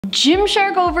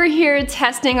Gymshark over here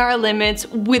testing our limits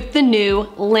with the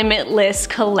new Limitless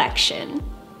collection.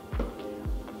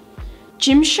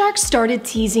 Gymshark started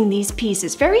teasing these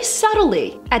pieces very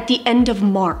subtly at the end of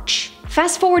March.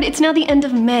 Fast forward, it's now the end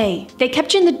of May. They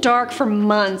kept you in the dark for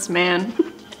months, man.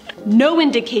 No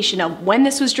indication of when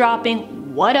this was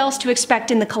dropping, what else to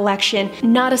expect in the collection.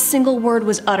 Not a single word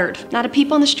was uttered. Not a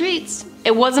peep on the streets.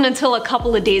 It wasn't until a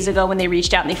couple of days ago when they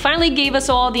reached out and they finally gave us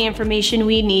all the information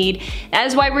we need. That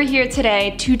is why we're here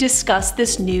today to discuss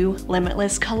this new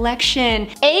Limitless collection,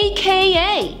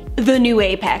 AKA the new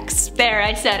Apex. There,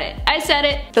 I said it. I said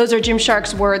it. Those are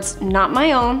Gymshark's words, not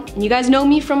my own. And you guys know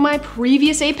me from my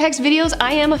previous Apex videos.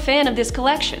 I am a fan of this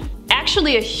collection.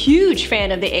 Actually a huge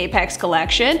fan of the Apex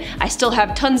collection. I still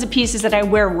have tons of pieces that I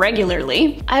wear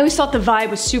regularly. I always thought the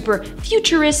vibe was super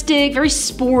futuristic, very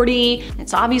sporty.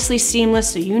 It's obviously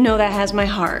seamless, so you know that has my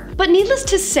heart. But needless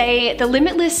to say, the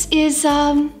Limitless is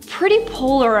pretty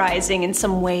polarizing in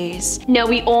some ways. Now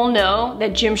we all know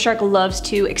that Gymshark loves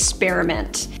to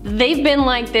experiment. They've been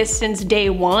like this since day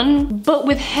one, but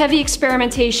with heavy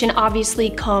experimentation obviously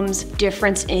comes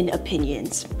difference in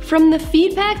opinions. From the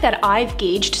feedback that I've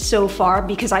gauged so far,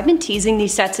 because I've been teasing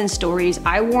these sets in stories,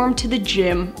 I wore them to the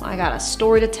gym. I got a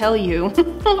story to tell you.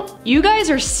 You guys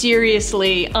are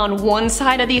seriously on one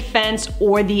side of the fence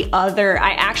or the other.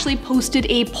 I actually posted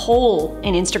a poll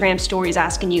in Instagram stories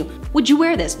asking you, would you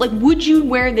wear this? Like, would you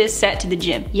wear this set to the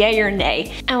gym? Yay or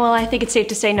nay? And well, I think it's safe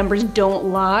to say numbers don't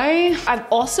lie. I've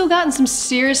also gotten some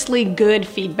seriously good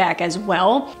feedback as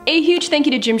well. A huge thank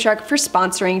you to Gymshark for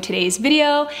sponsoring today's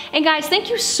video. And guys, thank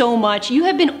you so much. You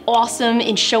have been awesome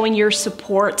in showing your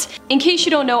support. In case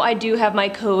you don't know, I do have my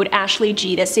code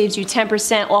ASHLEYG that saves you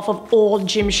 10% off of all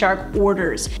Gymshark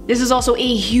orders. This is also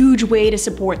a huge way to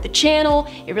support the channel.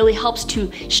 It really helps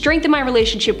to strengthen my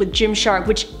relationship with Gymshark,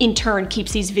 which in turn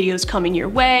keeps these videos coming your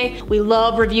way. We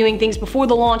love reviewing things before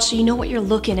the launch so you know what you're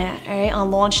looking at, all right? On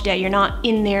launch day, you're not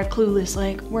in there clueless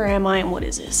like, where am I and what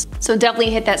is this? So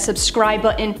definitely hit that subscribe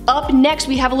button. Up next,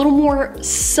 we have a little more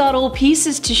subtle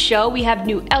pieces to show. We have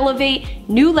new Elevate,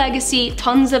 new Legacy,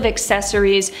 tons of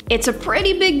accessories. It's a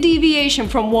pretty big deviation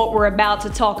from what we're about to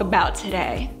talk about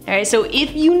today. All right, so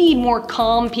if you need more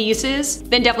calm pieces,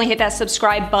 then definitely hit that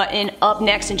subscribe button. Up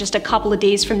next, in just a couple of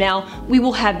days from now, we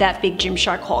will have that big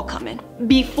Gymshark haul coming.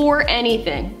 Before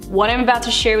anything, what I'm about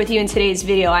to share with you in today's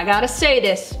video, I gotta say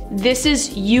this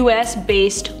is US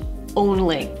based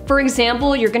only. For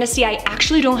example, you're gonna see I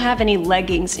actually don't have any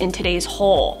leggings in today's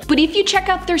haul. But if you check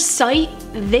out their site,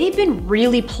 they've been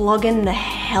really plugging the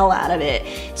hell out of it.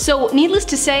 So needless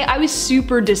to say, I was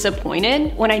super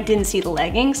disappointed when I didn't see the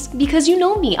leggings because you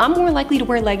know me, I'm more likely to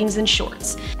wear leggings than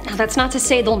shorts. Now that's not to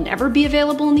say they'll never be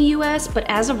available in the US, but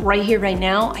as of right here, right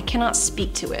now, I cannot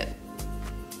speak to it.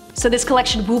 So this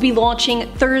collection will be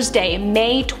launching Thursday,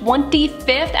 May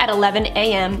 25th at 11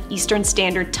 a.m. Eastern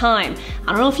Standard Time.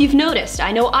 I don't know if you've noticed,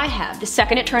 I know I have. The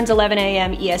second it turns 11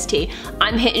 a.m. EST,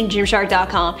 I'm hitting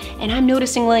Gymshark.com and I'm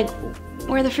noticing like,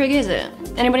 where the frig is it?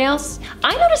 Anybody else?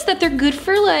 I noticed that they're good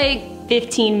for like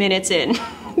 15 minutes in.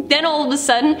 Then all of a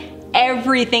sudden,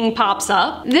 everything pops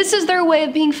up. This is their way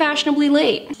of being fashionably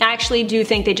late. I actually do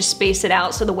think they just space it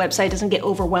out so the website doesn't get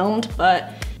overwhelmed,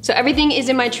 but so everything is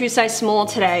in my true size small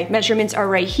today. Measurements are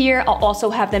right here. I'll also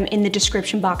have them in the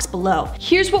description box below.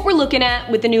 Here's what we're looking at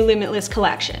with the new Limitless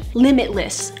collection.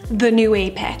 Limitless, the new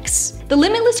Apex. The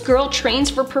Limitless girl trains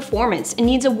for performance and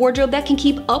needs a wardrobe that can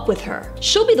keep up with her.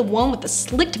 She'll be the one with the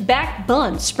slicked back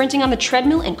bun, sprinting on the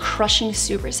treadmill and crushing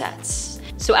supersets.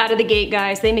 So out of the gate,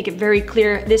 guys, they make it very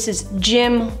clear this is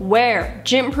gym wear,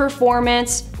 gym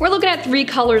performance. We're looking at 3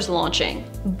 colors launching: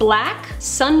 black,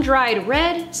 sun-dried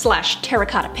red /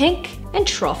 terracotta pink, and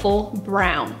truffle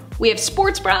brown. We have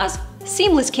sports bras,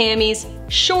 seamless camis,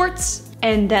 shorts,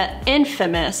 and the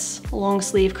infamous long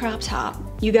sleeve crop top.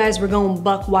 You guys were going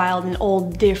buck wild in all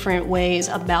different ways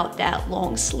about that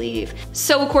long sleeve.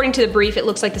 So according to the brief, it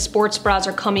looks like the sports bras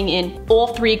are coming in all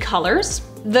 3 colors.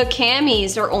 The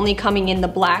camis are only coming in the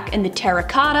black and the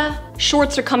terracotta.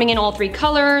 Shorts are coming in all 3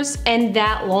 colors, and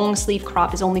that long sleeve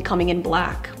crop is only coming in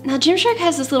black. Now Gymshark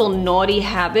has this little naughty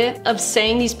habit of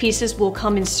saying these pieces will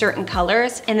come in certain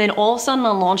colors, and then all of a sudden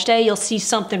on launch day, you'll see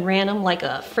something random like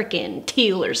a freaking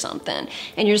teal or something.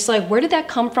 And you're just like, where did that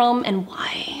come from and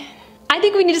why? I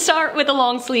think we need to start with a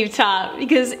long sleeve top,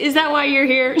 because is that why you're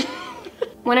here?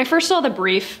 When I first saw the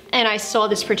brief and I saw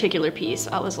this particular piece,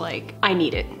 I was like, I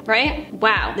need it, right?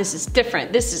 Wow, this is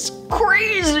different. This is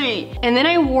crazy. And then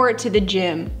I wore it to the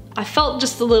gym. I felt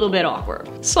just a little bit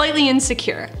awkward, slightly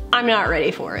insecure. I'm not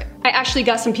ready for it. I actually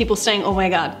got some people saying, oh my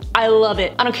God, I love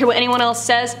it. I don't care what anyone else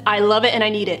says, I love it and I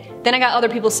need it. Then I got other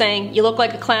people saying, you look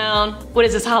like a clown. What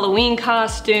is this Halloween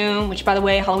costume? Which by the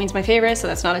way, Halloween's my favorite, so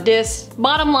that's not a diss.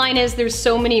 Bottom line is there's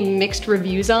so many mixed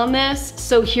reviews on this,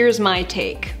 so here's my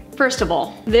take. First of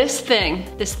all, this thing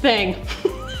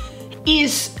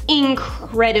is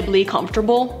incredibly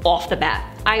comfortable off the bat.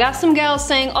 I got some gals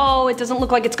saying, oh, it doesn't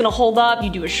look like it's gonna hold up. You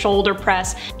do a shoulder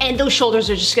press and those shoulders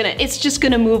are it's just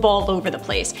gonna move all over the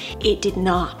place. It did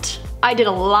not. I did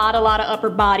a lot of upper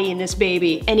body in this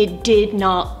baby and it did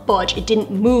not budge, it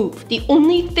didn't move. The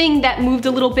only thing that moved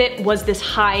a little bit was this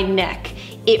high neck.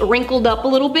 It wrinkled up a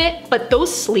little bit, but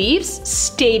those sleeves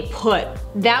stayed put.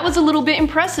 That was a little bit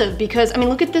impressive because, I mean,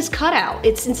 look at this cutout.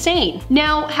 It's insane.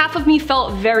 Now, half of me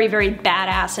felt very, very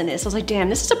badass in this. I was like, damn,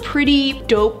 this is a pretty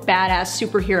dope, badass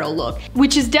superhero look,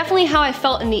 which is definitely how I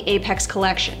felt in the Apex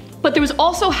collection. But there was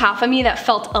also half of me that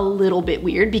felt a little bit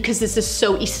weird because this is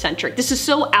so eccentric. This is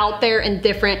so out there and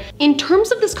different. In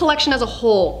terms of this collection as a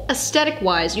whole,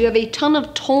 aesthetic-wise, you have a ton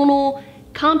of tonal,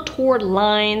 contoured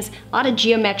lines, a lot of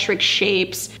geometric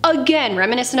shapes. Again,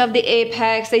 reminiscent of the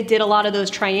Apex, they did a lot of those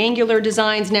triangular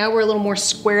designs. Now we're a little more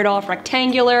squared off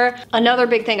rectangular. Another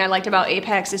big thing I liked about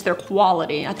Apex is their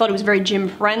quality. I thought it was very gym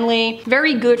friendly,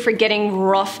 very good for getting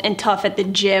rough and tough at the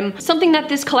gym. Something that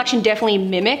this collection definitely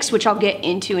mimics, which I'll get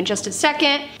into in just a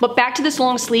second. But back to this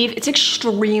long sleeve, it's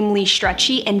extremely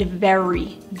stretchy and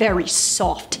very, very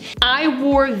soft. I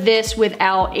wore this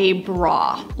without a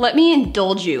bra. Let me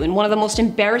indulge you in one of the most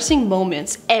embarrassing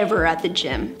moments ever at the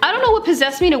gym. I don't know what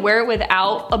possessed me to wear it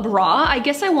without a bra. I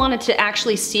guess I wanted to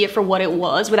actually see it for what it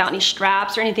was without any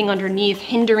straps or anything underneath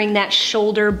hindering that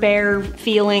shoulder bare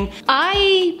feeling.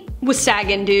 I was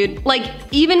sagging, dude. Like,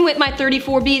 even with my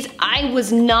 34Bs, I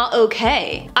was not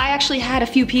okay. I actually had a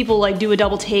few people like do a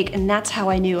double take and that's how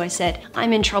I knew. I said,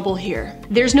 I'm in trouble here.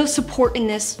 There's no support in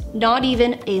this, not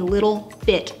even a little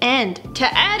bit. And to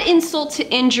add insult to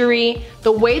injury,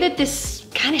 the way that this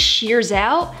kind of shears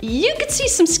out, you could see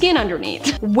some skin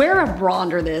underneath. Wear a bra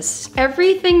under this.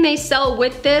 Everything they sell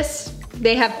with this,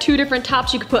 they have two different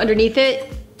tops you could put underneath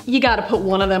it. You gotta put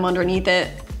one of them underneath it.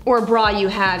 Or a bra you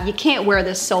have, you can't wear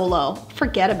this solo.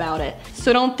 Forget about it.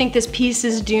 So don't think this piece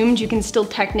is doomed, you can still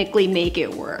technically make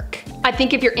it work. I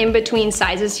think if you're in between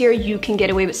sizes here, you can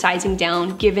get away with sizing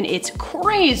down given its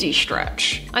crazy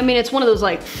stretch. I mean, it's one of those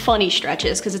like funny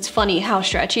stretches because it's funny how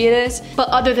stretchy it is. But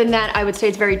other than that, I would say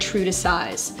it's very true to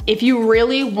size. If you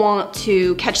really want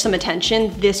to catch some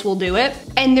attention, this will do it.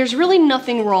 And there's really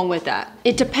nothing wrong with that.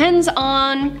 It depends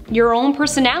on your own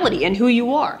personality and who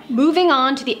you are. Moving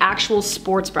on to the actual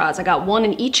sports bras, I got one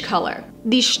in each color.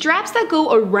 These straps that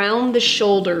go around the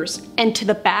shoulders and to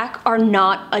the back are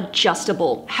not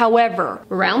adjustable. However,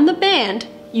 around the band,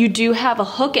 you do have a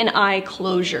hook and eye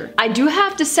closure. I do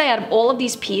have to say, out of all of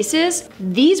these pieces,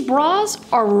 these bras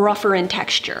are rougher in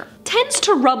texture. Tends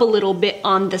to rub a little bit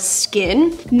on the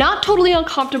skin. Not totally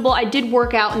uncomfortable. I did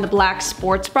work out in the black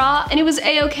sports bra and it was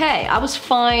a-okay. I was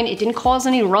fine. It didn't cause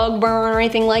any rug burn or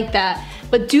anything like that.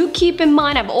 But do keep in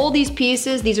mind, I have all these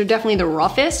pieces. These are definitely the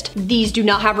roughest. These do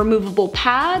not have removable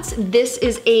pads. This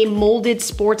is a molded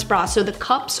sports bra, so the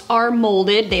cups are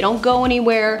molded. They don't go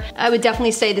anywhere. I would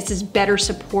definitely say this is better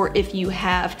support if you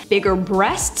have bigger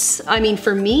breasts. I mean,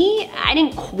 for me, I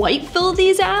didn't quite fill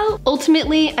these out.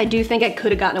 Ultimately, I do think I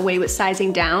could have gotten away with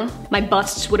sizing down. My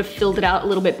busts would have filled it out a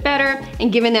little bit better.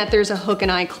 And given that there's a hook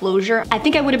and eye closure, I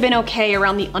think I would have been okay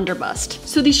around the underbust.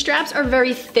 So these straps are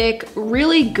very thick,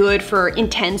 really good for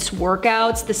intense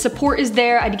workouts. The support is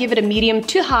there. I'd give it a medium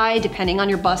to high depending on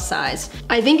your bust size.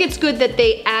 I think it's good that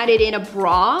they added in a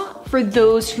bra for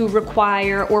those who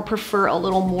require or prefer a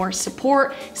little more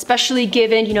support, especially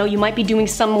given, you know, you might be doing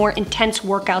some more intense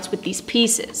workouts with these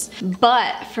pieces.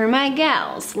 But for my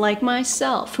gals like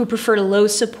myself who prefer low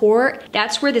support,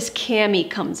 that's where this cami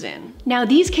comes in. Now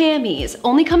these camis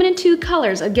only come in two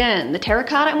colors. Again, the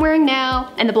terracotta I'm wearing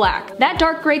now and the black. That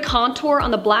dark gray contour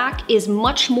on the black is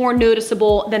much more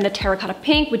noticeable than the terracotta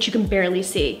pink, which you can barely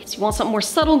see. So you want something more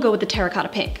subtle, go with the terracotta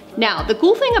pink. Now, the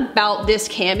cool thing about this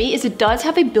cami is it does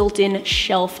have a built-in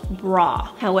shelf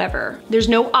bra. However, there's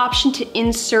no option to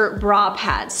insert bra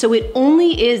pads, so it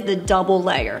only is the double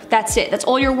layer. That's it. That's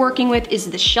all you're working with is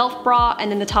the shelf bra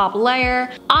and then the top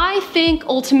layer. I think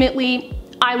ultimately,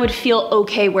 I would feel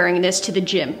okay wearing this to the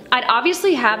gym. I'd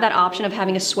obviously have that option of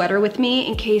having a sweater with me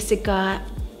in case it got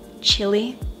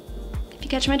chilly. If you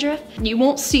catch my drift? You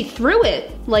won't see through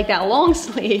it like that long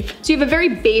sleeve. So you have a very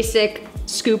basic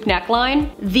scoop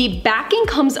neckline. The backing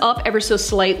comes up ever so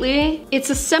slightly. It's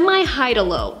a semi-high to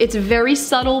low. It's very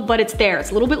subtle, but it's there.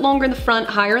 It's a little bit longer in the front,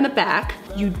 higher in the back.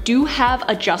 You do have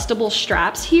adjustable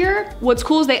straps here. What's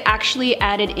cool is they actually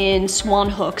added in swan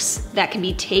hooks that can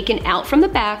be taken out from the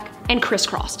back and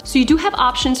crisscrossed. So you do have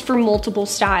options for multiple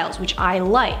styles, which I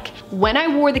like. When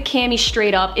I wore the cami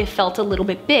straight up, it felt a little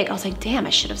bit big. I was like, damn, I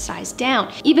should have sized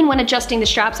down. Even when adjusting the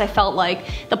straps, I felt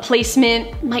like the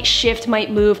placement might shift,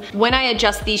 might move. When I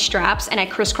adjust these straps and I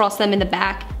crisscross them in the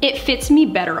back, it fits me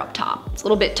better up top. It's a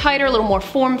little bit tighter, a little more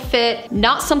form fit.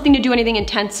 Not something to do anything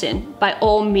intense in, by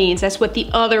all means. That's what the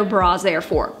other bra's there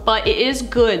for. But it is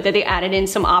good that they added in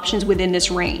some options within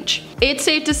this range. It's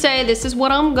safe to say this is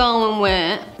what I'm going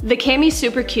with. The cami's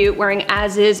super cute, wearing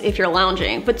as is if you're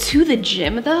lounging. But to the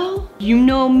gym though, you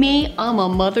know me, I'm a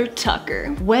mother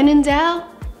tucker. When in doubt,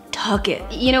 tuck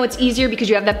it. You know, it's easier because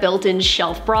you have that built-in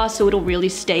shelf bra, so it'll really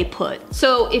stay put.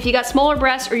 So if you got smaller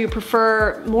breasts or you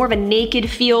prefer more of a naked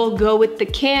feel, go with the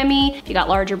cami. If you got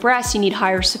larger breasts, you need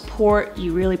higher support,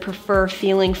 you really prefer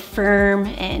feeling firm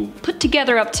and put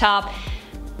together up top,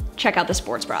 check out the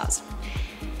sports bras.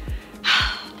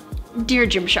 Dear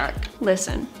Gymshark,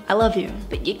 listen, I love you,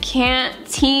 but you can't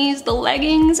tease the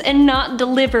leggings and not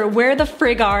deliver. Where the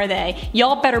frig are they?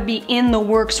 Y'all better be in the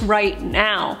works right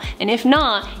now. And if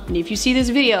not, and if you see this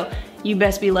video, you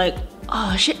best be like,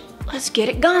 oh shit, let's get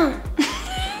it gone.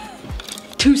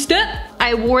 Two-step.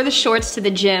 I wore the shorts to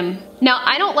the gym. Now,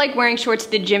 I don't like wearing shorts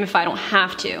to the gym if I don't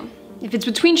have to. If it's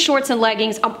between shorts and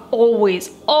leggings, I'm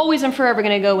always and forever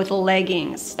gonna go with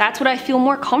leggings. That's what I feel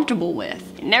more comfortable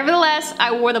with. Nevertheless,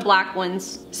 I wore the black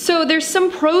ones. So there's some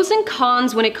pros and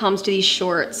cons when it comes to these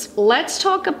shorts. Let's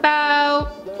talk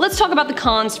about the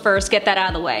cons first, get that out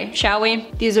of the way, shall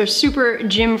we? These are super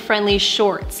gym-friendly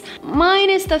shorts,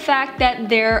 minus the fact that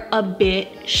they're a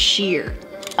bit sheer.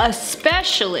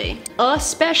 Especially,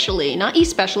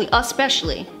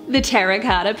 the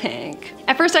terracotta pink.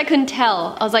 At first I couldn't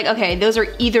tell. I was like, okay, those are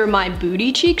either my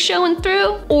booty cheeks showing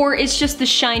through or it's just the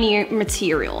shiny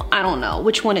material. I don't know,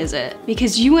 which one is it?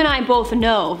 Because you and I both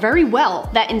know very well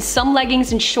that in some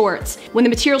leggings and shorts, when the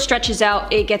material stretches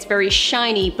out, it gets very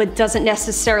shiny, but doesn't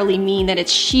necessarily mean that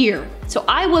it's sheer. So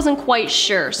I wasn't quite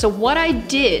sure. So what I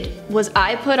did was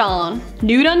I put on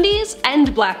nude undies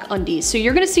and black undies. So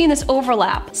you're gonna see in this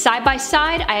overlap. Side by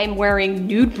side, I am wearing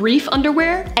nude brief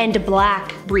underwear and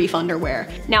black brief underwear.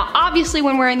 Now, obviously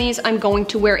when wearing these, I'm going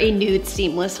to wear a nude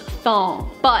seamless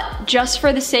thong. But just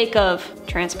for the sake of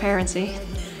transparency,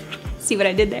 see what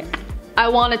I did there? I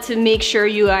wanted to make sure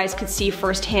you guys could see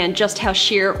firsthand just how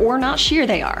sheer or not sheer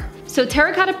they are. So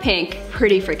terracotta pink,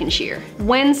 pretty freaking sheer.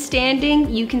 When standing,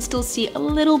 you can still see a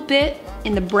little bit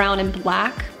in the brown and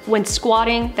black. When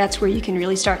squatting, that's where you can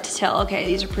really start to tell, okay,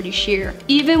 these are pretty sheer.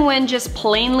 Even when just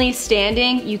plainly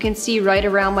standing, you can see right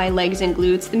around my legs and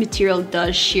glutes, the material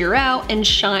does sheer out and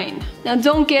shine. Now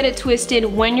don't get it twisted,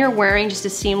 when you're wearing just a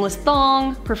seamless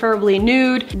thong, preferably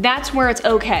nude, that's where it's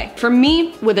okay. For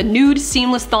me, with a nude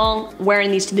seamless thong,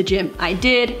 wearing these to the gym,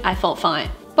 I felt fine.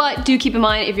 But do keep in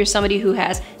mind, if you're somebody who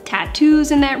has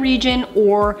tattoos in that region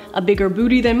or a bigger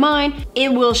booty than mine,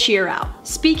 it will sheer out.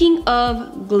 Speaking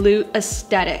of glute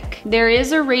aesthetic, there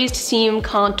is a raised seam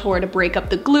contour to break up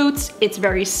the glutes. It's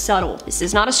very subtle. This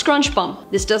is not a scrunch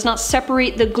bump. This does not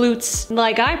separate the glutes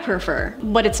like I prefer,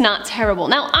 but it's not terrible.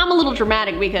 Now, I'm a little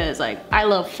dramatic because I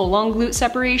love full-on glute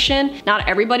separation. Not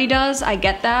everybody does, I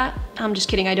get that. I'm just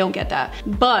kidding, I don't get that.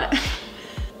 But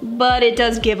it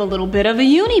does give a little bit of a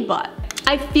uni butt.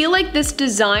 I feel like this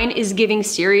design is giving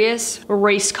serious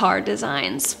race car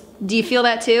designs. Do you feel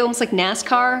that too? Almost like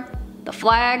NASCAR, the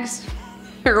flags,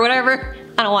 or whatever.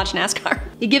 I don't watch NASCAR.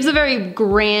 It gives a very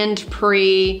Grand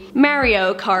Prix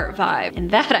Mario Kart vibe,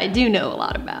 and that I do know a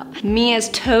lot about. Me as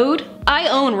Toad, I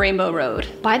own Rainbow Road.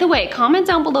 By the way, comment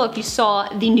down below if you saw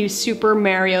the new Super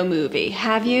Mario movie.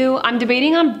 Have you? I'm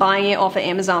debating on buying it off of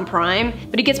Amazon Prime,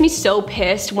 but it gets me so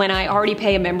pissed when I already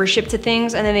pay a membership to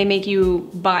things and then they make you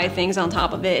buy things on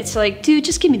top of it. It's like, dude,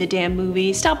 just give me the damn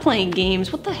movie. Stop playing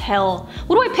games. What the hell?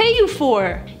 What do I pay you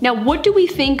for? Now, what do we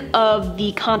think of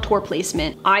the contour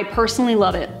placement? I personally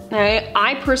love it. All right?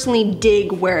 I personally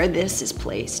dig where this is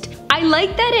placed. I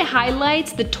like that it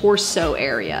highlights the torso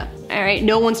area. All right,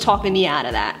 no one's talking me out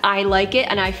of that. I like it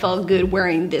and I felt good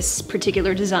wearing this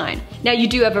particular design. Now you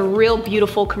do have a real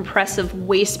beautiful compressive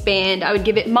waistband. I would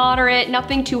give it moderate,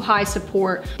 nothing too high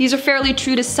support. These are fairly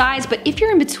true to size, but if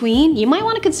you're in between, you might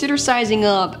want to consider sizing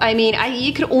up. I mean,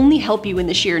 it could only help you in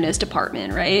the sheerness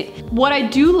department, right? What I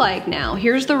do like now,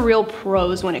 here's the real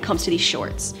pros when it comes to these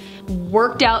shorts.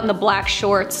 Worked out in the black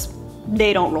shorts,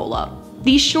 they don't roll up.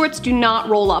 These shorts do not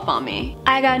roll up on me.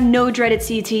 I got no dreaded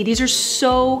CT. These are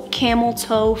so camel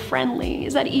toe friendly.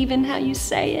 Is that even how you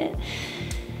say it?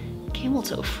 camel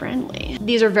toe friendly.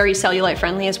 These are very cellulite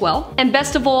friendly as well. And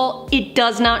best of all, it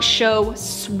does not show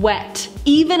sweat.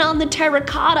 Even on the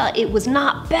terracotta, it was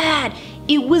not bad.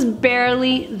 It was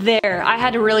barely there. I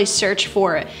had to really search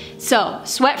for it. So,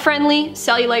 sweat friendly,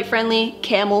 cellulite friendly,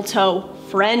 camel toe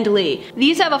friendly.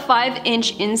 These have a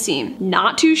 5-inch inseam.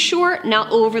 Not too short,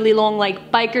 not overly long like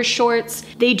biker shorts.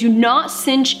 They do not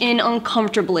cinch in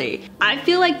uncomfortably. I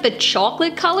feel like the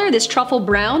chocolate color, this truffle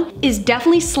brown, is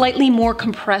definitely slightly more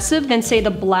compressive than say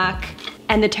the black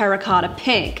and the terracotta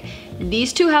pink.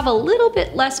 These two have a little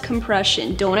bit less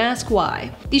compression, don't ask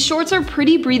why. These shorts are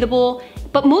pretty breathable,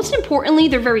 but most importantly,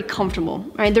 they're very comfortable,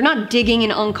 right? They're not digging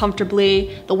in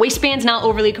uncomfortably. The waistband's not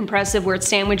overly compressive where it's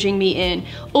sandwiching me in.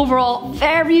 Overall,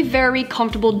 very, very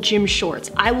comfortable gym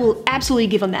shorts. I will absolutely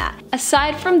give them that.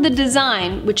 Aside from the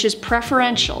design, which is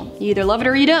preferential, you either love it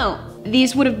or you don't,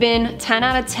 these would have been 10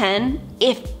 out of 10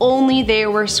 if only they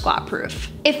were squat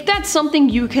proof. If that's something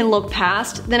you can look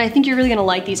past, then I think you're really gonna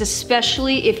like these,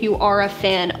 especially if you are a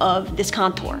fan of this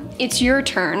contour. It's your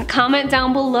turn. Comment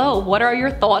down below, what are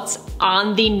your thoughts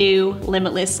on the new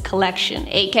Limitless collection,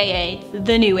 AKA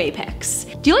the new Apex?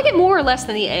 Do you like it more or less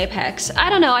than the Apex? I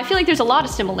don't know, I feel like there's a lot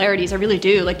of similarities, I really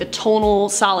do. Like the tonal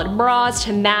solid bras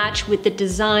to match with the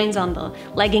designs on the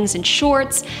leggings and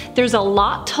shorts. There's a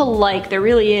lot to like, there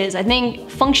really is. I think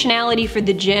functionality for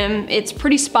the gym, it's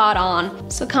pretty spot on.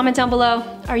 So comment down below,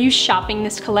 are you shopping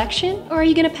this collection or are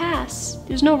you gonna pass?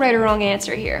 There's no right or wrong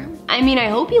answer here. I mean, I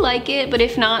hope you like it, but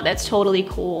if not, that's totally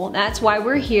cool. That's why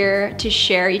we're here, to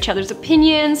share each other's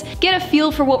opinions, get a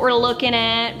feel for what we're looking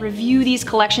at, review these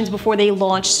collections before they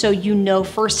launch so you know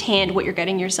firsthand what you're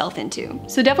getting yourself into.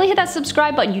 So definitely hit that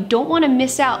subscribe button. You don't wanna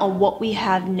miss out on what we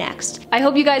have next. I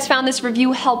hope you guys found this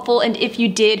review helpful, and if you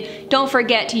did, don't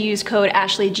forget to use code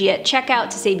ASHLEYG at checkout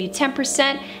to save you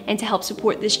 10% and to help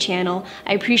support this channel.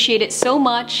 I appreciate it so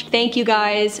much. Thank you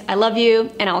guys. I love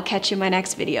you, and I'll catch you in my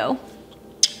next video.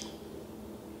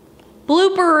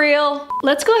 Blooper reel.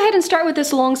 Let's go ahead and start with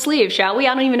this long sleeve, shall we?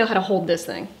 I don't even know how to hold this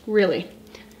thing, really.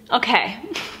 Okay.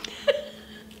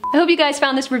 I hope you guys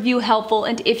found this review helpful,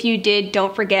 and if you did,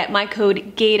 don't forget my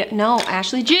code Gaita, no,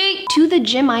 ASHLEYG. To the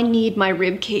gym, I need my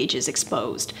rib cages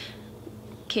exposed.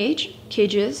 Cage?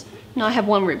 Cages? No, I have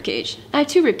one rib cage. I have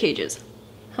 2 rib cages.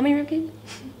 How many rib cages?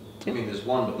 2. I mean, there's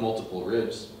one, but multiple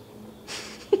ribs.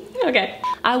 Okay.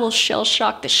 I will shell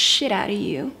shock the shit out of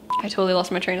you. I totally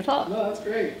lost my train of thought. No, that's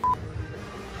great.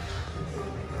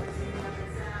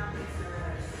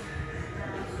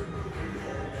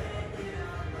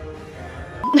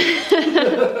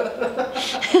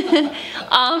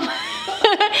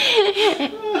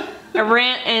 A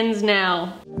rant ends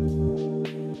now.